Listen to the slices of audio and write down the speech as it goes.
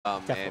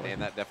And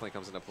that definitely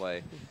comes into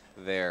play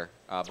there.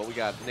 But we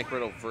got Nick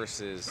Riddle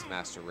versus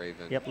Master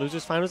Raven. Yep,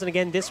 losers finals. And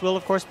again, this will,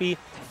 of course, be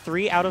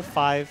 3 out of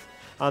 5.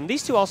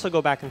 These two also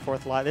go back and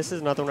forth a lot. This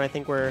is another one, I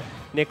think, where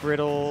Nick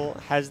Riddle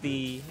has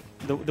the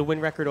win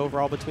record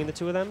overall between the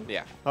two of them.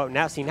 Yeah. Oh,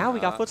 now we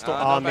got footstool.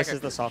 No, misses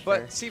the soft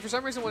air. But see, for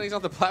some reason, when he's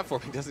on the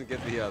platform, he doesn't get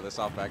the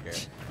soft back air.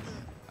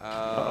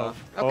 Uh-oh.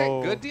 Okay,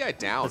 Oh. good DI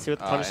down. Let's see what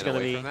the punish is going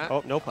to be.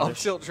 Oh, no punish.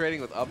 Up tilt trading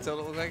with up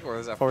tilt, it looks like? Or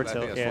is that forward I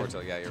tilt? think that's forward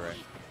tilt. Yeah, you're right.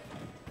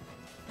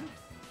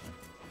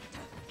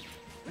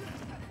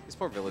 These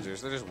poor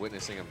villagers, they're just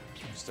witnessing him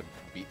just a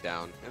beat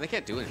down. And they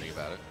can't do anything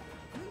about it.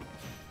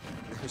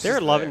 They're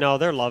loving. No,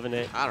 they're loving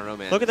it. I don't know,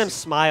 man. Look at them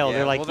smile. Yeah,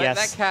 They're like, well,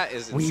 yes. That cat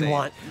is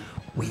insane.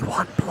 We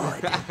want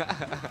blood.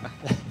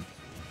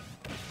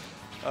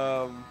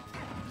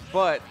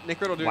 But Nick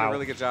Riddle doing Wow. a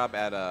really good job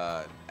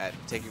at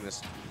taking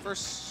this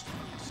first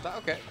stop.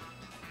 Okay,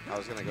 I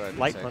was gonna go ahead and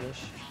Light say. punish.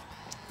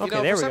 You Okay,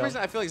 know, there for we some go.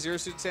 reason, I feel like Zero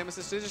Suit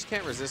Samus they just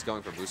can't resist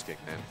going for boost kick,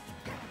 man.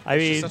 I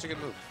It's mean, just such a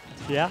good move.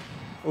 yeah.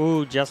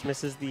 Ooh, just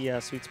misses the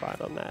sweet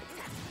spot on that.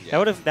 Yeah.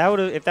 That would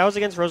have if that was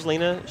against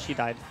Rosalina, she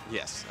died.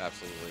 Yes,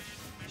 absolutely.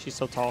 She's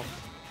so tall.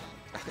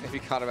 If he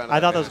caught him out of I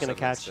thought that range, was gonna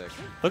that'd catch. been sick.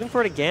 Looking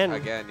for it again.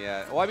 Again,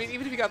 yeah. Well, I mean,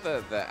 even if you got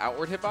the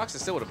outward hitbox, it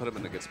still would have put him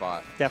in a good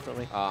spot.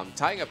 Definitely.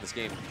 Tying up this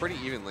game pretty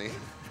evenly.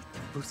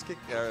 Boost kick,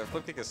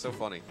 flip kick is so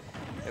funny.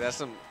 It has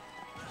some.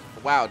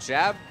 Wow,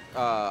 jab.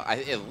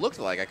 It looked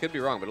like, I could be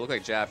wrong, but it looked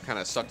like jab kind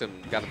of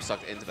got him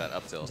sucked into that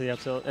up tilt. To the up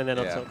tilt, and then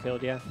up Yeah. tilt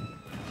killed. Yeah.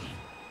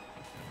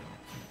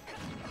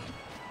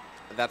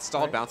 That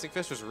stalled Right. bouncing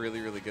fish was really,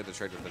 really good to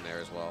trade with in there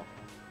as well.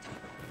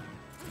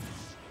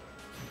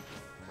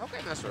 Okay,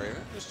 Master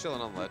Raven, just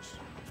chilling on ledge.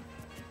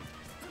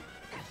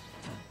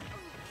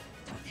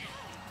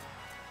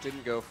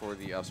 Didn't go for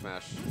the up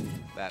smash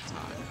that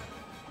time,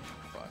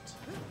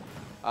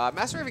 but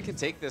Master Raven can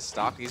take this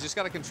stock. He's just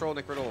got to control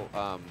Nick Riddle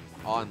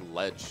on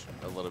ledge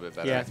a little bit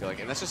better. Yeah. I feel like,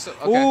 and that's just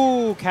okay.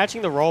 Ooh,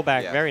 catching the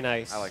rollback. Yeah, Very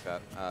nice. I like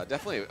that.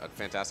 Definitely a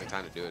fantastic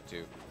time to do it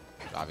too.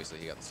 Obviously,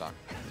 he got the stock,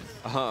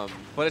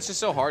 but it's just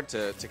so hard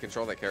to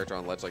control that character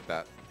on ledge like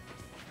that.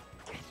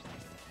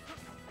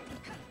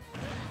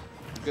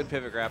 Good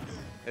pivot grab.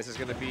 This is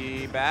going to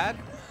be bad.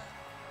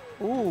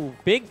 Ooh,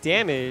 big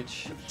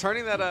damage.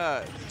 Turning that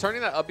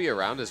up B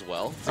around as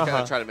well to kind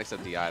of try to mix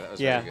up DI. That was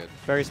very good.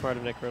 Very smart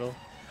of Nick Riddle.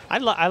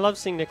 I love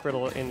seeing Nick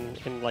Riddle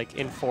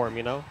in form,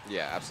 you know?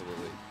 Yeah,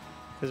 absolutely.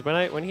 Because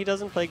when he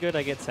doesn't play good,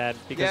 I get sad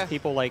because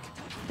people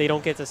they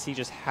don't get to see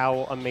just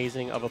how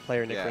amazing of a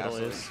player Nick Riddle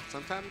absolutely. is.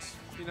 Sometimes,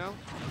 you know,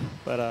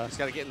 But just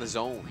got to get in the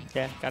zone.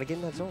 yeah, gotta get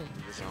in that zone.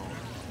 The zone.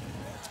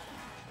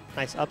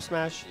 Nice up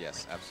smash.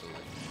 Yes,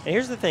 absolutely. And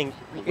here's the thing,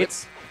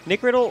 it's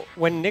Nick Riddle.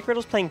 When Nick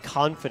Riddle's playing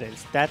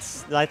confidence,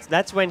 that's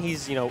when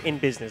he's in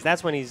business.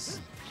 That's when he's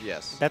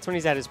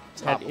at his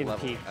Top in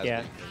level, peak. as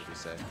Yeah. we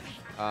say.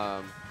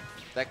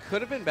 That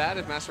could have been bad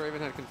if Master Raven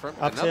had confirmed.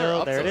 Up Another tilt,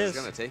 up there it tilt is.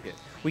 going to take it.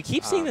 We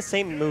keep seeing the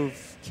same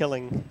move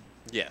killing.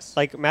 Yes.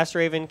 Like Master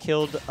Raven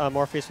killed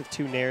Morpheus with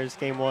 2 nairs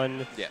game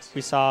 1. Yes.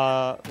 We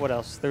saw what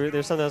else?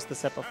 There's something else the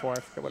set before. I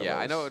forget what it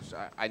was.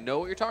 Yeah, I know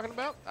what you're talking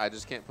about. I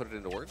just can't put it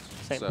into words.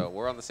 Same. So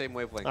we're on the same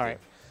wavelength. All right.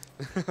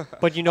 Here.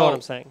 But you know what I'm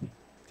saying.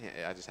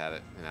 Yeah, I just had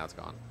it, and now it's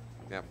gone.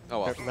 Yeah. Oh,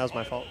 well. That was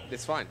my fault.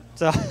 It's fine.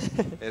 So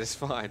It is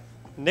fine.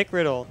 Nick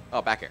Riddle.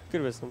 Oh, back air.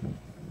 Good wisdom.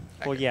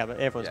 Back Well, air. yeah,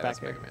 but everyone's Yeah, back that's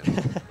here.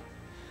 Mega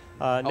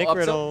Man. Nick up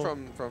Riddle.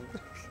 tilt from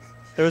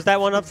There was that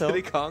one up tilt.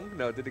 Diddy Kong?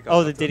 No, Diddy Kong.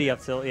 Oh, the Diddy up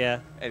tilt. Yeah.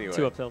 Anyway.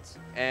 2 up tilts.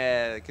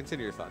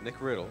 Continue your thought.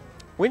 Nick Riddle.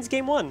 Wins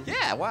game 1.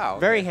 Yeah, wow.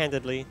 Very okay.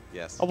 handedly.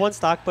 Yes. A 1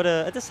 stock, but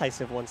a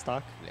decisive 1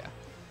 stock.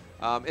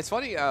 Yeah. It's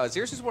funny,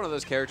 Xerxes is one of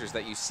those characters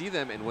that you see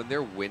them, and when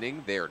they're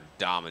winning, they're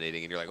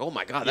dominating, and you're like, oh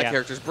my god, that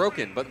character's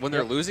broken. But when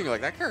they're losing, you're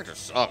like, that character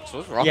sucks.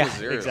 What's wrong with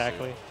Xerxes? Yeah,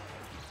 exactly.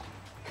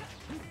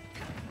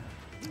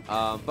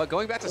 But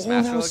going back to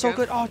Smashville that was so again.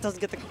 good. Oh, it doesn't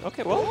get the...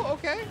 Okay, well, Oh,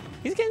 okay.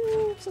 he's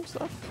getting some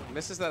stuff.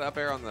 Misses that up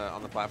air on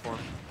the platform.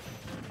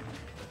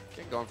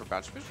 Okay, going for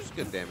bounce, which is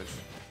good damage.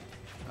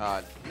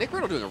 Nick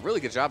Riddle doing a really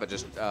good job at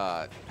just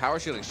power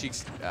shielding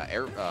Sheik's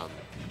air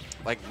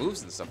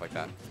moves and stuff like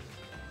that.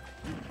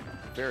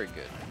 Very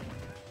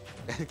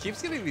good.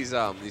 Keeps getting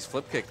these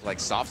flip kick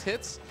soft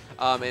hits,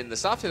 and the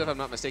soft hit, if I'm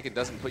not mistaken,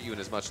 doesn't put you in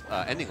as much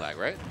ending lag,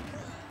 right?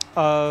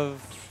 Of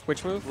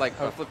which move? Like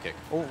a flip kick.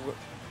 Oh,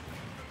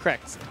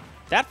 correct.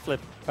 That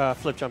flip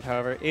jump,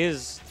 however,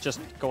 is just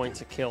going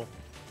to kill.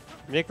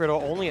 Nick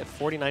Riddle only at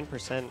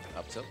 49%.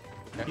 Up tilt.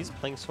 Okay. He's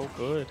playing so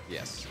good.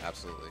 Yes,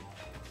 absolutely.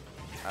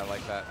 I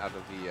like that out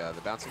of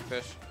the bouncing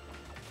fish.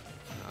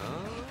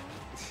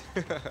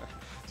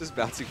 Just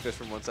bouncing fish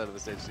from one side of the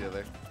stage to the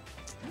other.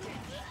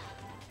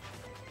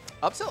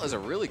 Up tilt is a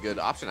really good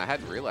option. I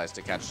hadn't realized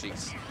to catch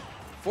Sheik's.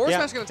 Forward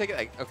smash going to take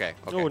it. Okay.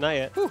 Oh, not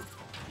yet. Whew.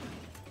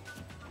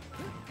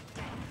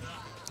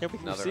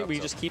 Yeah, we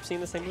just keep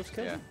seeing the same moves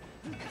kill.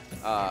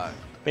 Yeah.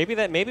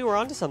 Maybe we're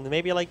onto something.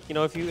 Maybe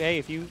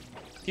if you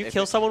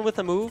kill someone with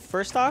a move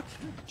first stock,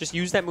 just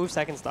use that move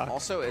second stock.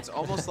 Also, it's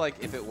almost like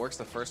if it works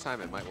the first time,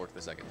 it might work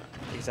the second time.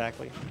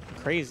 Exactly.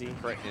 Crazy.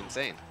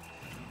 Insane.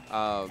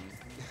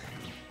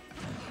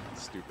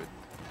 Stupid.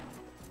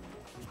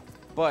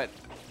 But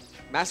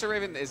Master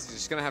Raven is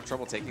just going to have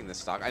trouble taking this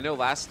stock. I know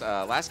last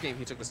game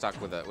he took the stock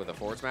with a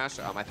forward smash.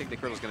 I think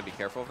Nick Riddle's going to be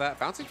careful of that.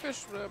 Bouncing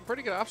Fish,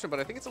 pretty good option, but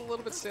I think it's a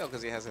little bit stale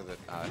because he hasn't hit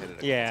it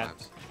a couple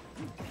times.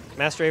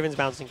 Master Raven's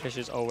Bouncing Fish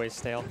is always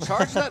stale.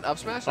 Charge that up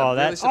smash. Oh,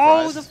 really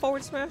surprised. the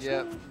forward smash.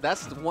 Yeah,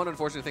 that's the one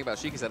unfortunate thing about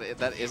Sheik is that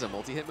that is a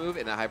multi-hit move,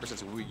 and at high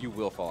percent you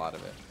will fall out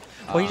of it.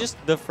 Well,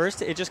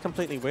 it just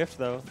completely whiffed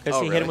though because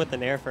he hit him with the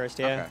Nair first.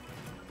 Yeah. Okay.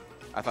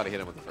 I thought he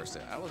hit him with the first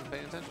hit. I wasn't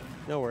paying attention.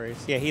 No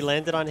worries. Yeah, he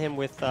landed on him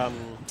with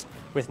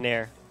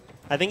Nair.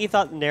 I think he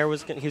thought Nair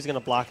was he was gonna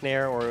block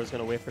Nair or it was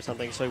gonna whiff or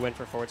something, so he went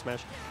for forward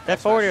smash. That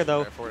forward air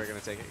though. Forward air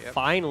gonna take it. Yep.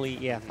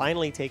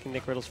 Finally taking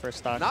Nick Riddle's first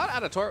stock. Not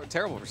at a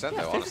terrible percent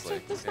though,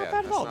 honestly. That's not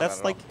bad at all.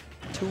 That's like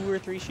 2 or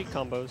 3 Sheik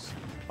combos.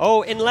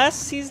 Oh,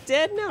 unless he's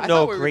dead now.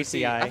 No, great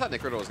DI. I thought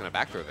Nick Riddle was gonna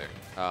back throw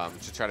there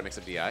to try to make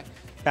some DI.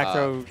 Back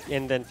throw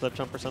and then flip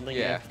jump or something.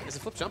 Yeah. Is it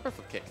flip jump or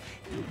flip kick?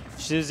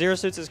 Zero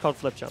Suits is called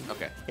flip jump.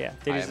 Okay. Yeah.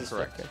 Diddy's is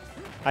correct. Flip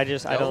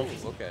kick. I don't.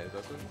 Okay,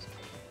 that's what it is.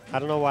 I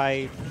don't know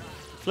why.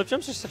 Flip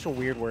jump's just such a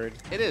weird word.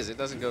 It is. It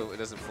doesn't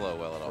flow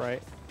well at all.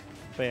 Right.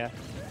 But yeah.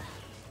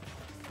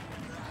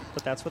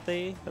 But that's what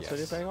they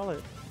call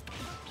it.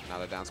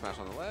 Not a down smash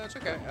on the ledge.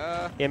 Okay.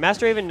 Yeah,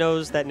 Master Raven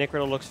knows that Nick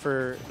Riddle looks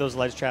for those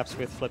ledge traps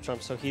with flip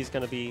jumps, so he's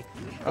going to be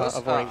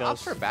avoiding those.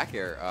 Opts for back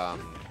air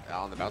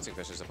on the Bouncing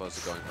Fish as opposed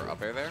to going for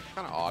up air there.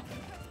 Kind of odd.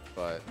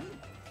 But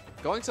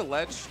going to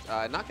ledge,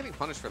 not getting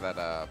punished for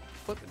that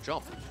flip and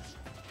jump.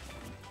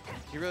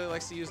 He really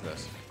likes to use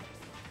this.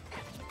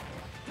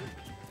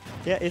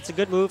 Yeah, it's a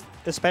good move,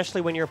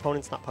 especially when your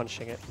opponent's not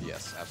punishing it.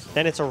 Yes, absolutely.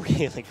 Then it's a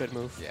really good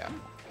move. Yeah.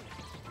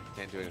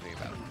 Can't do anything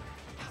about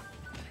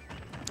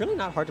it. Really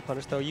not hard to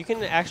punish, though. You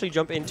can actually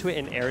jump into it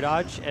and air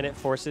dodge, and it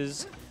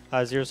forces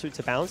Zero Suit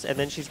to bounce, and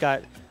then she's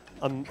got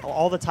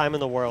all the time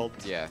in the world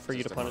for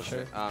you to punish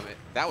her.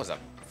 That was a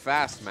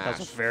fast mash. That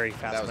was a very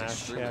fast mash. That was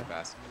extremely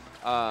fast.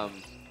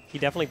 He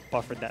definitely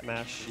buffered that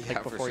mash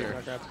before he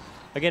got grabbed.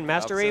 Again, Again,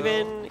 Master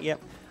Raven,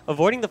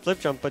 avoiding the flip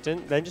jump, but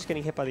then just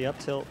getting hit by the up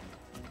tilt.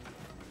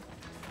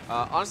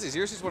 Honestly,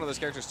 Zero Suit's one of those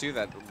characters, too,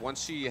 that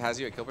once she has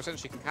you at kill percent,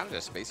 she can kind of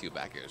just space you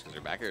back airs, because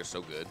her back air is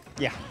so good.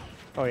 Yeah.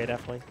 Oh, yeah,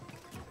 definitely.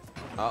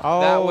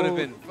 That would have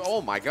been,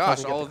 oh my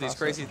gosh, all of these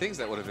crazy things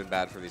that would have been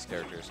bad for these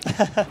characters.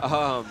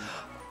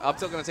 Up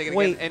tilt going to take it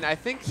again, and I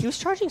think... He was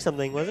charging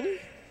something, wasn't he?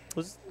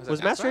 Was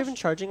Master Raven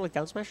charging like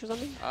down smash or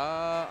something?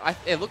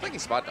 It looked like he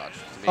spot dodged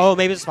to me. Oh,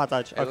 maybe it's a spot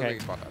dodge. It looked like he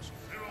spot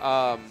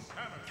dodged.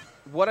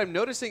 What I'm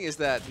noticing is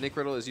that Nick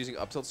Riddle is using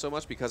up tilt so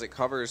much because it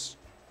covers...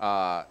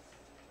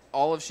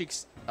 all of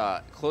Sheik's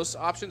close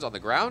options on the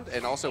ground,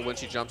 and also when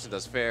she jumps and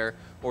does fair,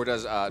 or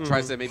does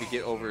tries to maybe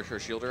get over her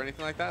shield or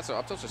anything like that. So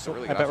up tilt's just a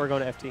really good I bet we're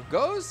going to FT.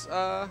 Goes,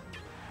 oh,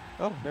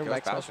 never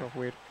mind.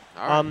 Weird.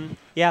 Right.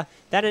 Yeah,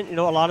 that,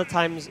 a lot of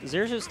times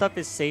Zero Suit stuff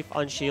is safe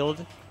on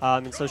shield,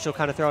 and so she'll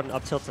kind of throw out an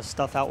up tilt to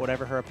stuff out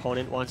whatever her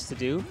opponent wants to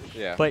do.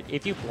 Yeah. But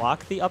if you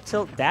block the up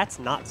tilt, that's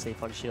not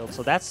safe on shield.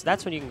 So that's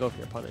when you can go for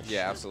your punish.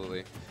 Yeah,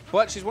 absolutely.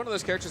 But she's one of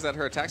those characters that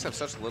her attacks have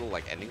such little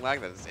ending lag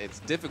that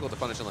it's difficult to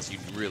punish unless you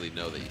really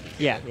know that you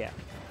can.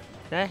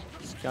 Yeah.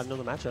 Just gotta know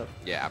the matchup.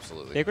 Yeah,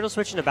 absolutely. Nick Riddle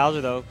switching to Bowser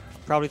though,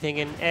 probably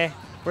thinking,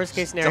 worst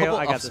case scenario,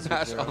 I got this.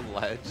 Smash on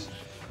ledge.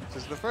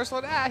 Just the first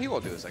one, he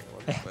won't do the second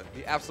one, but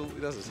he absolutely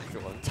does the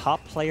second one.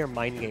 Top player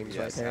mind games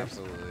right there.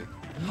 Absolutely.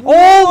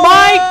 Oh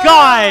my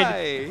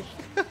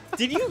God!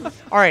 Did you?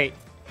 All right.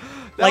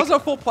 That was a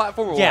full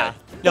platform away. Yeah.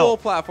 Full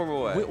platform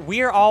away.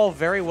 We are all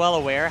very well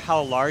aware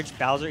how large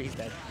Bowser, he's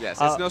dead. Yes,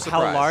 it's no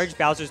surprise. How large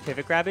Bowser's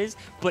pivot grab is,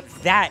 but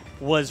that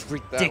was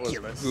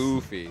ridiculous. That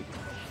was goofy.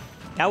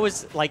 That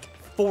was like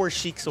 4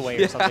 Sheiks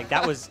away or something.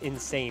 That was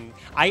insane.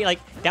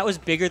 That was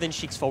bigger than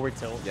Sheik's forward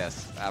tilt.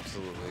 Yes,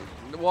 absolutely.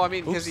 Well, I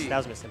mean, because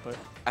that was misinput.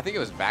 I think it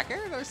was back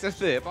air that was the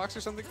hitbox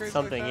or something crazy.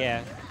 Something, like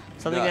that? Yeah.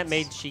 Something that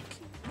made Sheik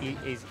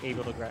is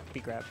able to be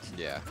grabbed.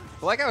 Yeah.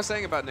 But like I was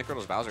saying about Nick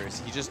Riddle's Bowser,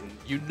 is he just,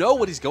 you know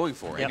what he's going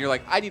for, and you're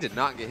like, I need to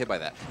not get hit by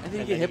that. And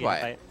then you get hit by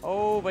it.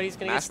 Oh, but he's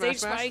going to get stage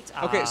spiked.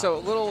 Okay, so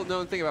little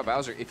known thing about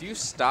Bowser, if you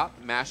stop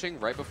mashing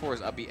right before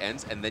his up B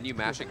ends and then you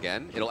mash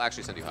again, it'll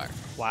actually send you higher.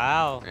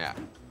 Wow. Yeah.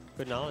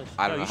 Good knowledge.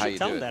 I don't know how you do it. You should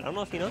tell him that. I don't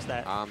know if he knows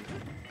that.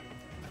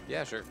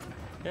 Yeah, sure.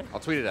 Yeah.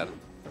 I'll tweet it at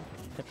him.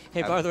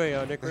 Hey, by the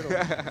way, Nick Riddle,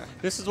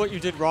 this is what you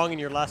did wrong in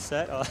your last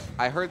set.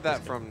 I heard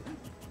that from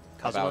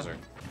Bowser.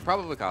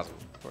 Probably Cosmo.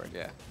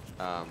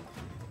 Yeah.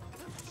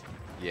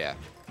 Yeah.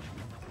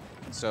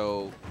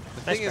 So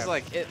the thing is,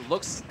 it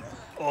looks.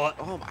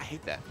 Oh, I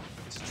hate that.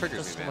 It just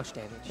triggers me, man. So much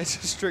damage. It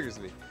just triggers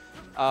me.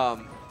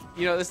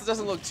 This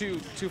doesn't look too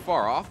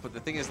far off, but the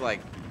thing is,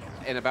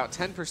 in about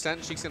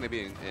 10%, Sheik's gonna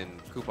be in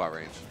Koopa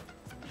range.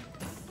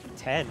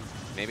 10.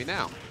 Maybe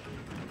now.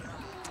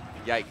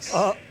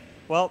 Yikes.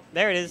 Well,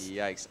 there it is.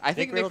 Yikes. I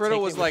think Nick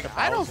Riddle was like,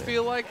 I don't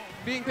feel like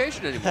being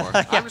patient anymore.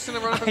 I'm just going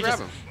to run up and grab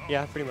him.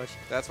 Yeah, pretty much.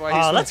 That's why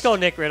he's let's go,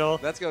 Nick Riddle.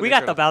 Let's go, We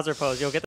got the Bowser pose. You'll get